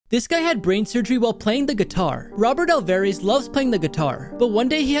This guy had brain surgery while playing the guitar. Robert Alvarez loves playing the guitar, but one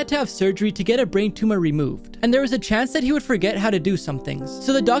day he had to have surgery to get a brain tumor removed, and there was a chance that he would forget how to do some things.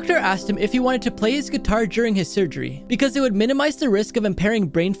 So the doctor asked him if he wanted to play his guitar during his surgery, because it would minimize the risk of impairing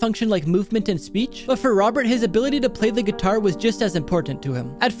brain function like movement and speech. But for Robert, his ability to play the guitar was just as important to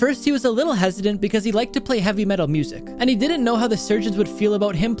him. At first, he was a little hesitant because he liked to play heavy metal music, and he didn't know how the surgeons would feel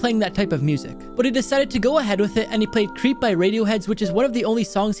about him playing that type of music. But he decided to go ahead with it, and he played Creep by Radiohead, which is one of the only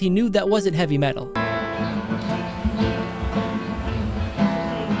songs he knew that wasn't heavy metal.